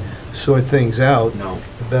trying to sort things out No.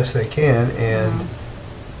 the best they can, and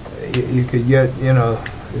you could get, you know,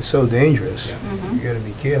 it's so dangerous. Yeah. Mhm. You gotta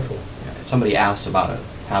be careful. If somebody asks about it,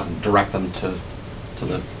 have them direct them to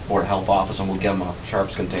the Yes. Board of Health office and we'll give them a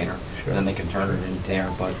Sharps container. Sure. And then they can turn it in there,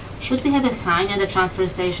 but Should we have a sign at the transfer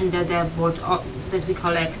station that the board, that we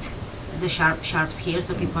collect the Sharps here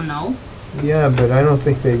so people know? Yeah, but I don't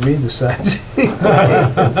think they read the signs. Nope.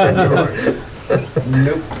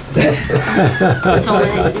 So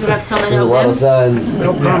many, you have so many There's a of lot them? of signs.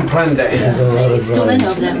 No comprende. There's a lot of It's too many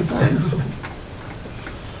of signs. them.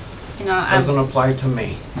 So, you know, Doesn't apply to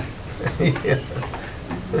me. Yeah.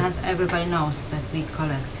 not everybody knows that we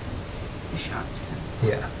collect the Sharps.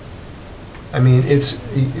 Yeah. I mean, it's,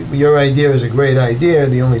 your idea is a great idea,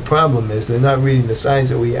 the only problem is they're not reading the signs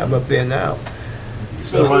that we have up there now.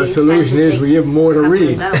 So Maybe our it's solution time to is we give them more to cut them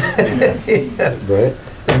read. down. Right?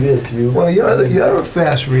 Maybe a few. Well, you're a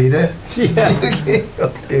fast reader. Yeah. You can't go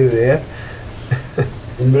through there.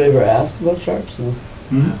 Anybody ever asked about sharps? No.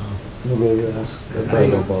 Hmm? Nobody ever asked. They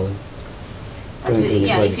probably don't bother. But we- Anything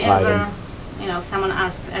yeah, like if you hide ever, 'em. you know, if someone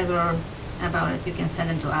asks ever about it, you can send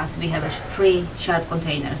them to us. We have a free Sharp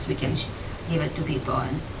containers. We can give it to people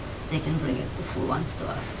and they can bring it, the full ones to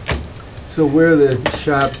us. So where are the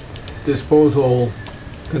shop disposal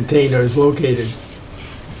containers located?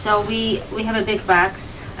 So we have a big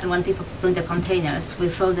box, and when people bring the containers, we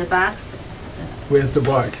fill the box Where's the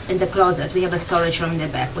box? in the closet. We have a storage room in the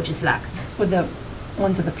back, which is locked. With the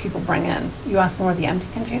ones that the people bring in, you ask them where the empty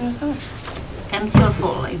containers are? Empty or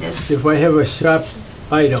full, like that. If I have a shop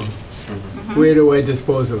item, Mhm. where do I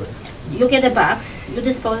dispose of it? You get a box, you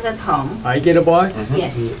dispose it at home. I get a box?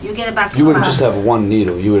 Yes, you get a box You from wouldn't us. just have one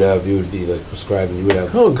needle. You would be like prescribing. You would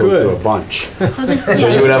have Oh, go through good. a bunch. So this, So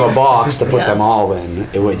yeah, you would have a this- box to put them Yes. all in.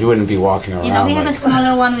 You wouldn't be walking around You know, we have a like.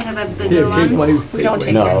 smaller one, we have a bigger Here, take my. one. We don't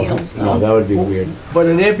take No, your needles, no, no. that would be weird. But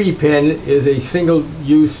an EpiPen is a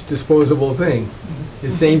single-use disposable thing.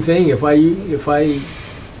 The same thing, if I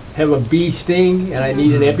have a bee sting and I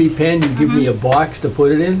need an EpiPen, you give me a box to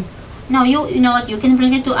put it in? No, you know what, you can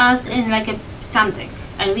bring it to us in like a something,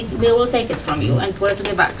 and we will take it from you and put it to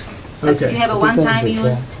the box. But if Okay. you have a EpiPens one-time are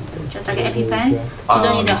used, tracked. just like an EpiPen, you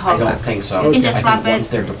don't need a whole I don't box. think so. You can I just think wrap once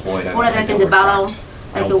it, they're deployed, I put don't it think like in they're the bottle, tracked.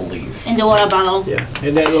 I like don't believe. in the water bottle, Yeah.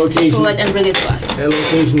 And that screw it location, and bring it to us. that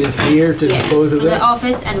location is here to Yes, dispose to of the that?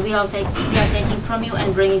 office, and we are taking from you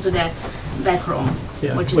and bringing to the back room,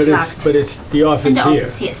 Yeah, which but is it's, locked. but it's the In office the here.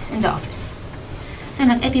 office, yes, in the office. So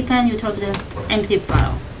in an EpiPen, you throw the empty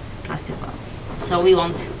bottle, plastic bottle. So we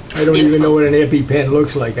won't I don't be even know what an exposed. EpiPen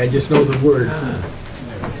looks like, I just know the word.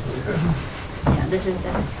 Yeah, this is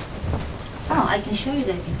the, oh, I can show you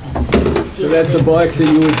the EpiPen, so you can see. So what that's the they- box that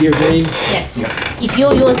you would give me? Yes, if you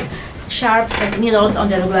use sharp needles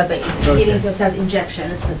on a regular basis, Okay. giving yourself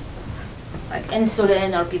injections, like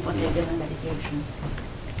insulin or people take different medication.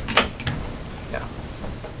 Yeah.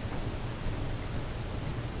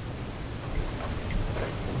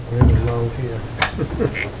 We're low here.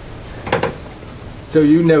 So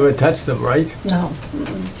you never touch them, right? No.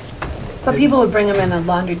 Mm-mm. But people would bring them in a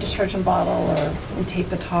laundry detergent bottle or and tape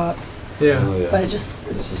the top, Yeah. Oh, yeah. but it just.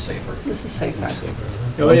 This is safer. This is safer.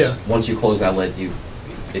 Oh, yeah. Once you close that lid,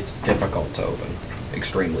 it's difficult to open,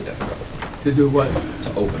 extremely difficult To do what? to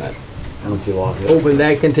open it. Once you lock it. Open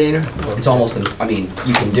that container? It's almost, I mean,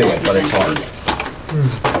 you can do it, but it's hard.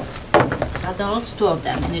 It's adults, 2 of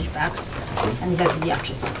them in each box, and these are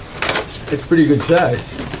pediatric ones. It's pretty good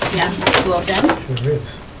size. Yeah, 2 of them. Sure is.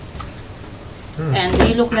 And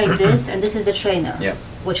they look like this, and this is the trainer, Yeah.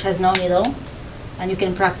 which has no needle, and you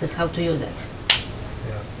can practice how to use it.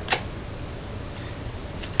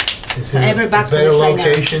 Is So there every a box is a better trainer.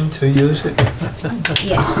 location to use it?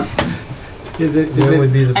 Yes, Where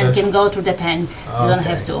would be the and best? can go through the pens. You don't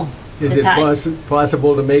have to. Is The it time.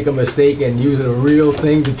 possible to make a mistake and use a real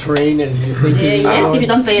thing to train and you think you Yes, if you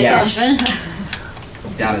don't pay Yes. attention.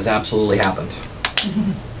 That has absolutely happened.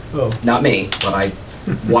 Oh, Not me, but I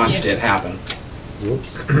watched it happen.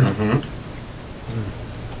 Whoops. Mhm.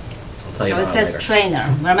 I'll tell you So it about it says later. trainer.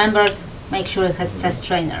 Remember, make sure it says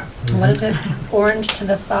trainer. What is it? Orange to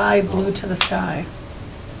the thigh, blue to the sky.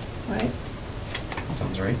 Right?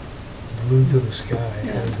 Sounds right. Blue to the sky,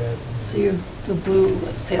 Yeah. how's that? So the blue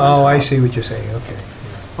stays on top. Oh, I see what you're saying, okay.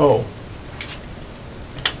 oh.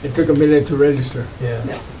 It took a minute to register. Yeah.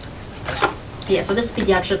 Yeah, so this is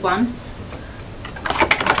pediatric ones.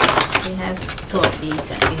 We have 2 of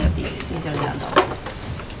these, and we have these. These are the adult ones.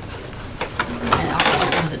 And also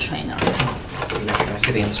this is a trainer. Can I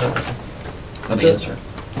see the insert? No, the insert.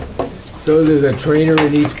 So there's a trainer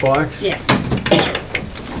in each box? Yes.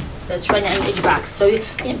 The trainer in each box. So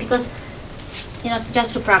because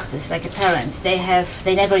just to practice, like parents,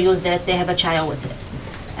 they never use that. They have a child with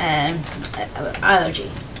allergy.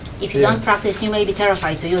 If you Yeah. don't practice, you may be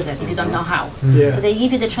terrified to use it if you don't know how. Yeah. So they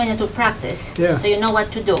give you the trainer to practice, Yeah. so you know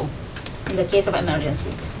what to do in the case of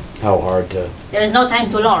emergency. How hard to, There is no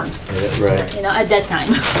time to learn. right. At that time,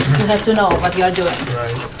 you have to know what you are doing.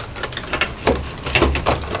 Right.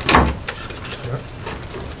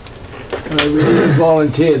 We need to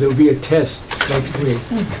volunteer, there'll be a test next week.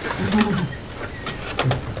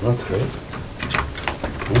 That's great.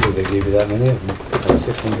 I wonder if they gave you that many of them. That's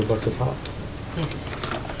 $600 a pop. Yes,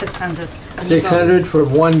 600. 600 for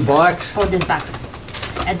one box? For this box.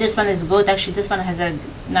 And this one is good. Actually, this one has a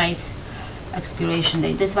nice expiration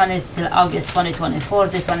date. This one is till August 2024.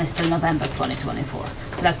 This one is till November 2024.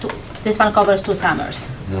 So like this one covers 2 summers.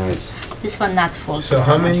 Nice. This one not full. So 2 how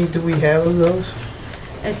summers. many do we have of those?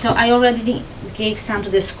 So I already gave some to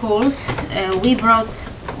the schools. We brought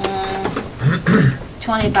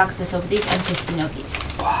 20 boxes of these and 15 of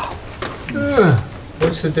these.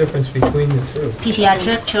 What's the difference between the two?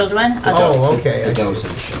 Pediatric, children, adults. Oh, okay. I The see.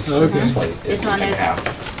 dosage is Okay. slight. This It's one like is, half.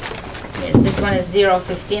 yes, this one is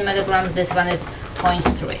 0.15 milligrams, this one is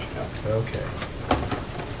 0.3. Okay.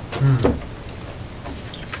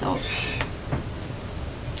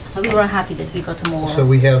 So we were happy that we got more. So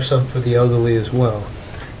we have some for the elderly as well.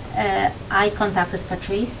 I contacted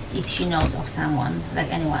Patrice if she knows of someone, like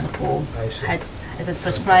anyone who I see. has it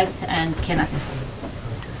prescribed and cannot afford it.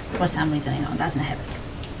 For some reason, doesn't have it.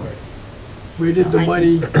 Where did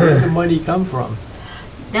So the money come from?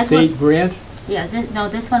 That was, State grant? yeah,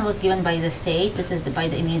 this one was given by the state. This is by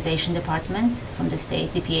the immunization department from the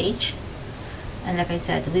state, DPH. And like I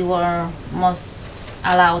said, we were most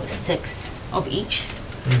allowed 6 of each.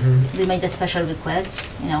 Mhm. We made a special request,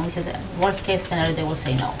 we said worst case scenario they will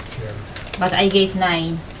say no. Yeah. But I gave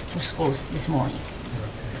 9 to schools this morning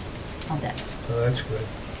of that. So that's good.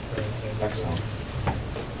 Excellent.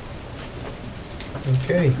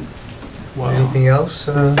 Okay. Wow. Anything else?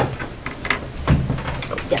 Yeah.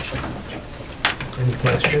 Any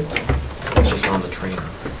questions? It's just on the trainer.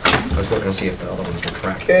 I was looking to see if the other ones were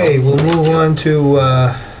tracked. Okay, we'll move on to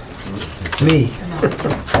me.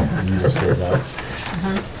 This is out.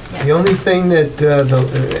 The only thing that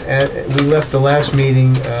we left the last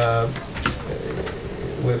meeting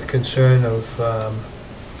with concern of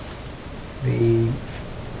the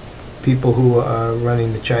people who are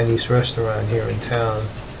running the Chinese restaurant here in town.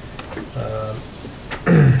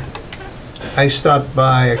 I stopped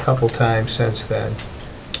by a couple times since then.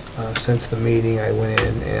 Since the meeting, I went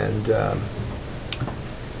in and,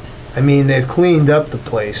 I mean, they've cleaned up the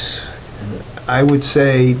place. I would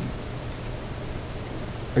say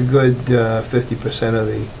a good 50% of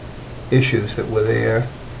the issues that were there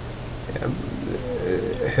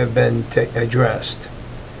have been addressed.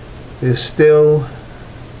 There's still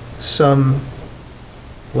some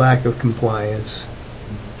lack of compliance.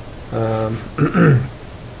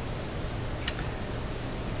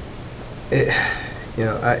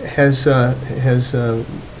 Has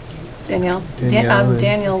Danielle? Danielle and-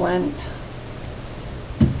 Daniel went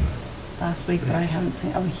last week, but I haven't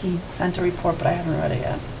seen, oh, he sent a report, but I haven't read it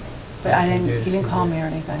yet. But I didn't, he didn't call me or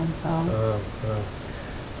anything, so.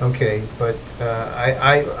 Okay, but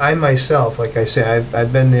I myself, like I say,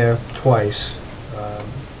 I've been there twice.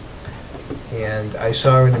 And I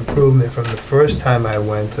saw an improvement from the first time I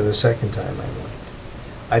went to the second time I went.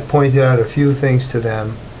 I pointed out a few things to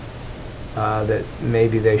them that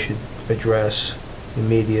maybe they should address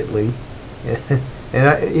immediately. And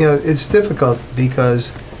it's difficult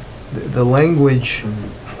because the language,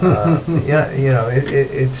 yeah,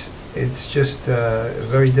 it's just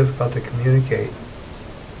very difficult to communicate.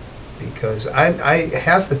 Because I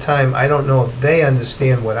half the time, I don't know if they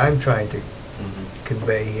understand what I'm trying to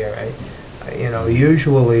convey here.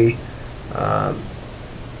 Usually,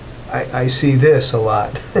 I see this a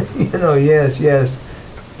lot, yes,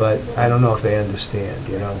 but I don't know if they understand,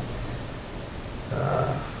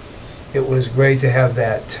 It was great to have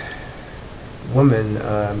that woman,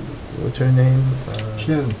 what's her name?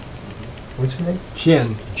 Chin. What's her name?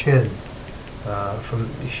 Chin. Chin.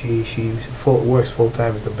 She works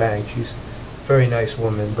full-time at the bank. She's a very nice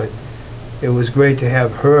woman, but it was great to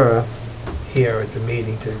have her here at the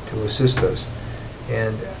meeting to assist us.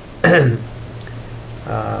 And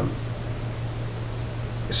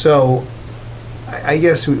so I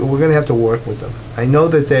guess we're going to have to work with them. I know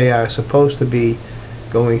that they are supposed to be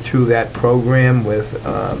going through that program with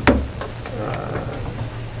a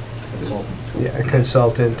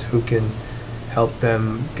consultant who can help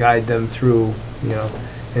them, guide them through,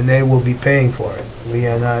 and they will be paying for it. We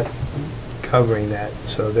are not covering that,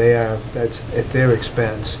 so that's at their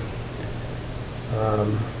expense.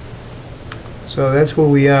 So that's where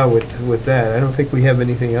we are with that. I don't think we have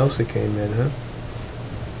anything else that came in, huh?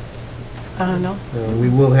 I don't know. We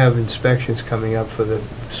will have inspections coming up for the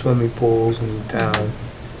swimming pools in town,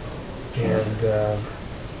 and,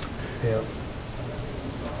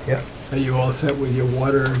 yeah. Are you all set with your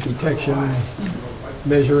water detection,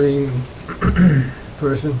 measuring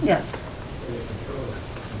person? Yes.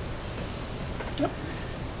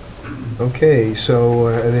 Okay, so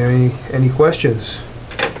are there any questions?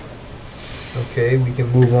 Okay, we can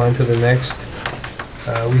move on to the next.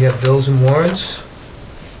 We have bills and warrants.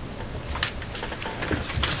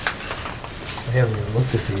 I haven't even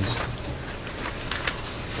looked at these,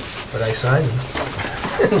 but I signed them.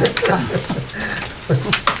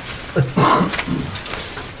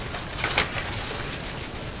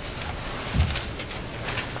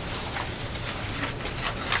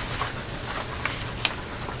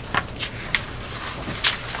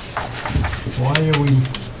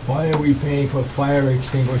 Why are we paying for fire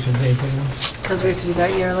extinguishers, anything? Because we have to do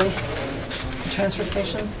that yearly. The transfer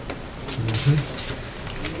station.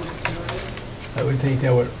 I would think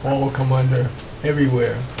that would all come under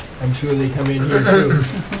everywhere. I'm sure they come in here too.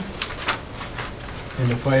 In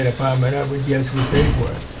the fire department, I would guess we pay for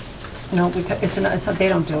it. No, they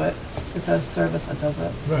don't do it. It's a service that does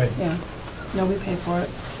it. Right. Yeah. No, we pay for it.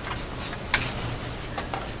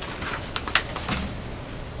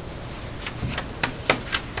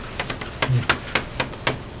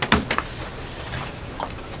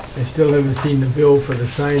 I still haven't seen the bill for the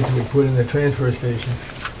signs we put in the transfer station.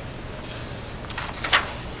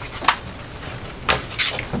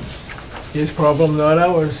 His problem, not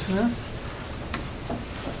ours. Yeah.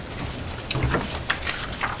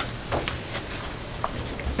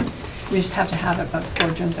 We just have to have it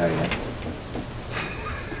before June 30th.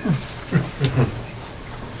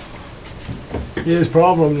 His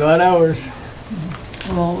problem, not ours.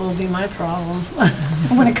 Well, it'll be my problem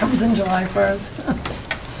when it comes in July 1st.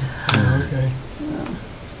 Okay.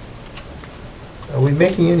 Are we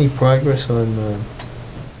making any progress on,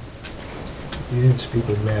 you didn't speak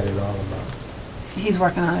with Matt at all about it? He's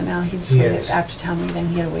working on it now. He just waited after town meeting.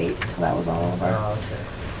 He had to wait till that was all over. Oh, okay.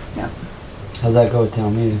 Yeah. How'd that go at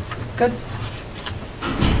town meeting? Good.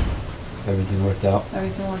 Everything worked out?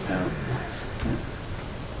 Everything worked out.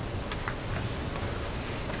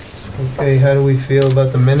 Okay, how do we feel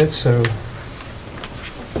about the minutes, or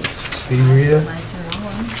speed reader? Nice and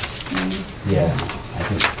long. Yeah, I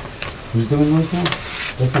think, who's doing those now?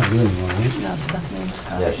 That's not you anymore, right? No, Stephanie.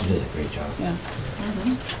 Yeah, she does a great job. Yeah.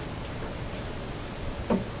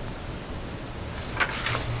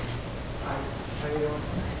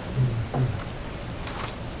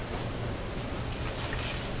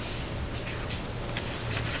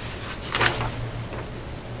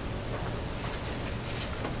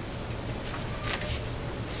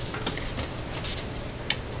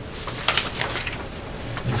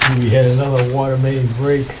 We had another water main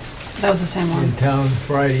break That was the same in one. town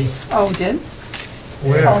Friday, Oh, we did?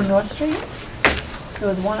 Where? Oh, North Street? There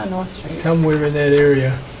was one on North Street. somewhere in that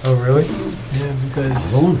area. Oh, really? Yeah, because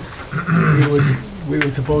Balloon? we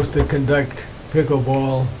were supposed to conduct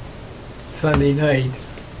pickleball Sunday night,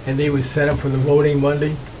 and they was set up for the voting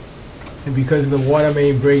Monday. And because of the water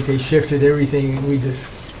main break, they shifted everything, and we just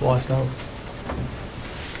lost out.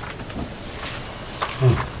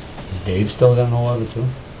 Is Dave still got no water too?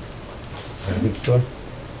 At a good store?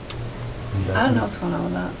 I don't know what's going on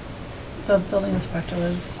with that. The building inspector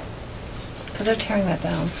is, because they're tearing that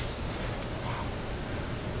down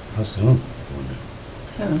How soon?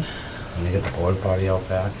 soon. When they get the board party out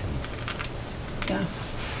back and Yeah.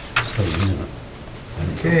 still using it.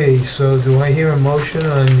 Okay, so do I hear a motion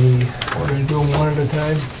on the, We're gonna do them one at a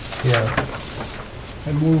time. yeah,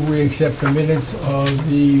 I move we accept the minutes of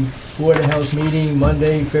the Board of Health meeting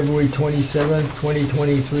Monday, February 27th,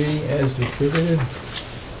 2023, as distributed.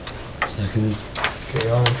 Seconded. okay,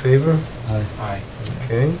 all in favor? Aye.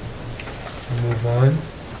 Okay, move on.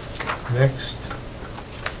 Next,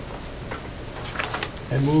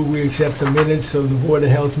 I move we accept the minutes of the Board of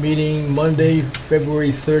Health meeting Monday,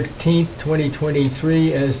 February 13th,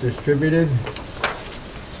 2023, as distributed.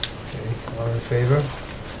 okay, all in favor?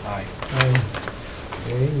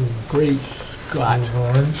 Okay, Great Scott. move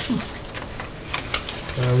on.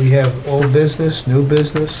 We have old business, new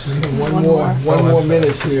business? One One more, more. one Oh, more I'm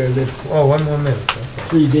minute here, that's Oh, one more minute, okay.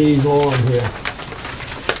 3 days on here.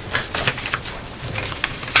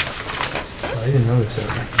 I didn't notice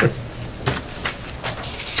that.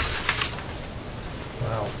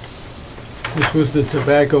 Wow, This was the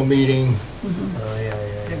tobacco meeting. Mhm. oh, yeah,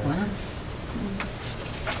 yeah, yeah.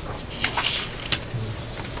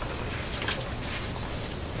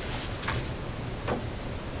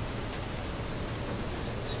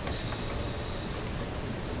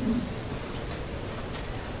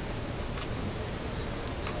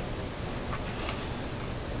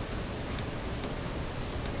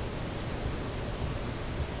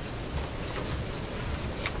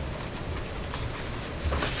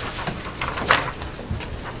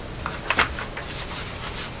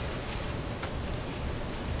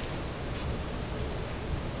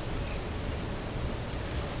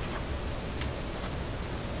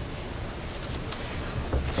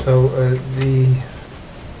 So, the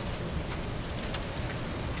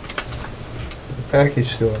package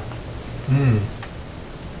store,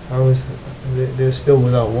 how is, they're still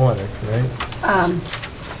without water, right?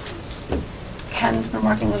 Ken's been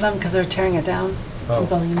working with them because they're tearing it down Oh. and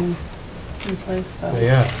building a new place, so.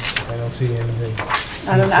 Yeah, I don't see anything.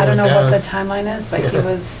 I don't know what the Down. timeline is, but he Yeah.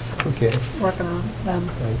 was Okay, working on them.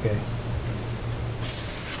 okay.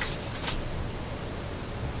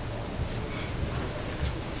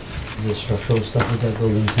 Is there structural stuff with that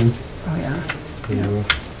building too? Oh, yeah. Pretty Yeah.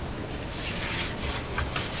 rough.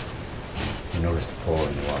 You noticed the pole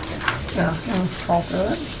when you walk in. Yeah, I almost fall through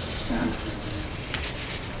it. Yeah.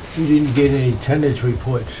 We didn't get any tonnage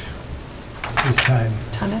reports this time.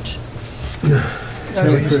 Tonnage? Is that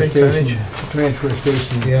what you Transfer say, tonnage? station. Transfer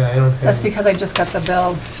station. Yeah, I don't have. That's because I just got the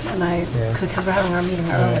bill and Yeah. because we're having our meeting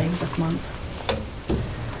Yeah. early this month.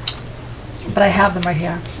 But I have them right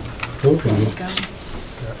here. There you go.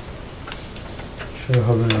 Should've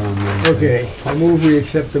hovered around there. Okay, I move we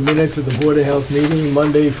accept the minutes of the Board of Health meeting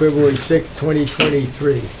Monday, February 6th,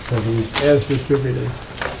 2023, Seconded. as distributed.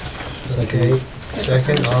 Okay,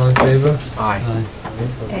 second, all in favor? Aye. Aye.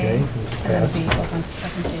 Okay. A, and then B goes on to the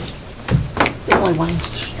second page. There's only one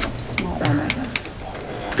small one right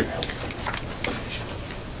there.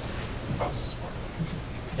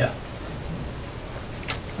 Yeah.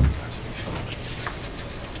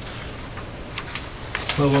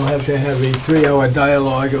 Well, we'll have to have a 3-hour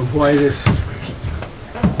dialogue of why this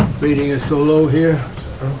rating is so low here.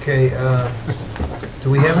 Okay,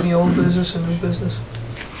 do we have any old business and new business?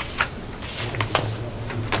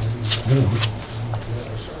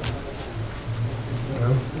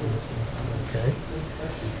 No? Okay.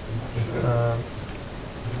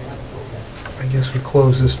 I guess we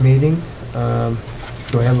close this meeting.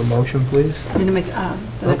 Do I have a motion, please? I'm gonna make,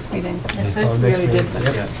 the next meeting. Oh, We next already did, meeting, but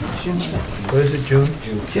yep. June fifth. What is it, June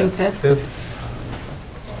June 5th. 5th?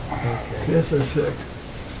 Okay. 5th or 6th?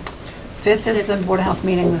 5th is the Board of Health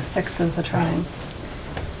meeting, the 6th is the training.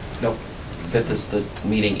 Nope. 5th is the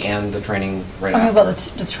meeting and the training right I mean, after. well,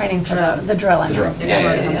 the training for the drill, I The mean. drill, yeah,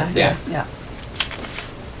 yeah, It's on yeah, the yeah. 6th, yeah.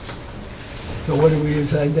 So what do we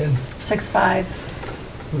decide then 6/5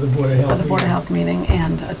 for the Board of Health for the Board of meeting? Health meeting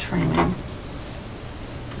and a training.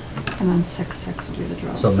 And then 6/6 will be the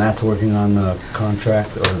drill. So Matt's working on the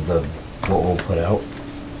contract or what we'll put out?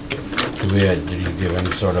 Did you give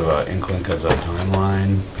any sort of a inkling of the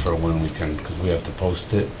timeline for when we can, because we have to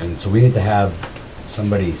post it? And so we need to have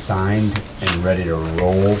somebody signed and ready to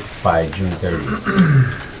roll by June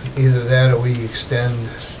 30th. Either that or we extend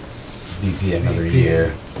BP another BP.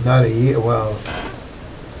 year. Not a year, well,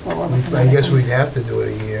 That's what we're looking I at. guess we'd have to do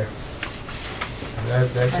it a year.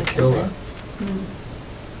 That's a That's killer. okay.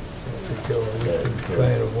 That's a killer. We can try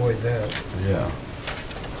and avoid that. Yeah.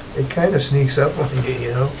 It kind of sneaks up on you,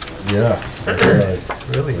 you know? Yeah. It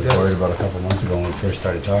really I was worried does. about a couple months ago when we first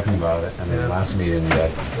started talking about it, and then Yeah. last meeting we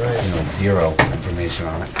had, Right. zero information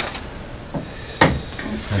on it.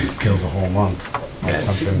 It kills a whole month on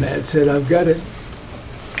something. Matt said, I've got it.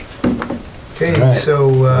 Okay, Right. so,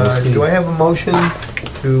 We'll see. do I have a motion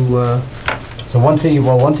to, So once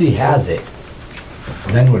he has it,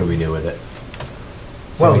 then what do we do with it?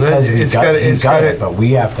 So Well, he then says we've it's got- gotta- he's it's got gotta- it, but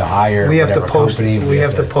we have to hire we have to whatever post, company. we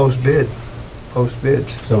have to post bids.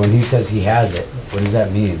 So when he says he has it, what does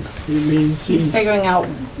that mean? He means He's figuring out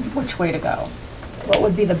which way to go. What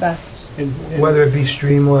would be the best? and- Whether it be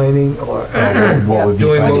streamlining or, What would be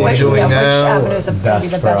Doing what we're financially doing Yeah, which now, avenues are gonna be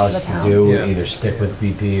best the for best for us the to town? do? Yeah. Either stick with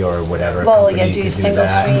BP or whatever Well, company yeah, to do do you single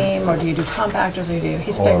that. stream, or do you do compactors, or do you,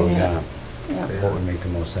 he's Or figuring we it out. gonna, Yeah. what would make the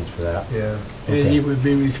most sense for that? yeah. And he Okay. would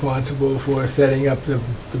be responsible for setting up the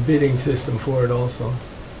bidding system for it also.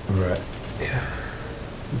 Right.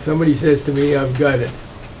 When somebody says to me, I've got it,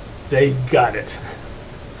 they got it.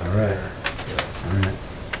 All right. All right.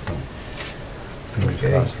 So, fingers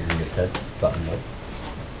Okay. crossed we can get that buttoned up.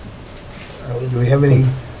 Do we have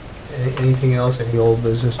anything else, any old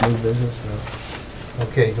business, new business? No.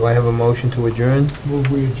 Okay, do I have a motion to adjourn? Move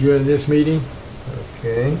we adjourn this meeting?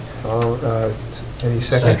 Okay, any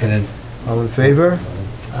second? Seconded. All in favor?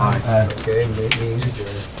 Aye. Okay, meeting's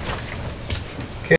adjourned.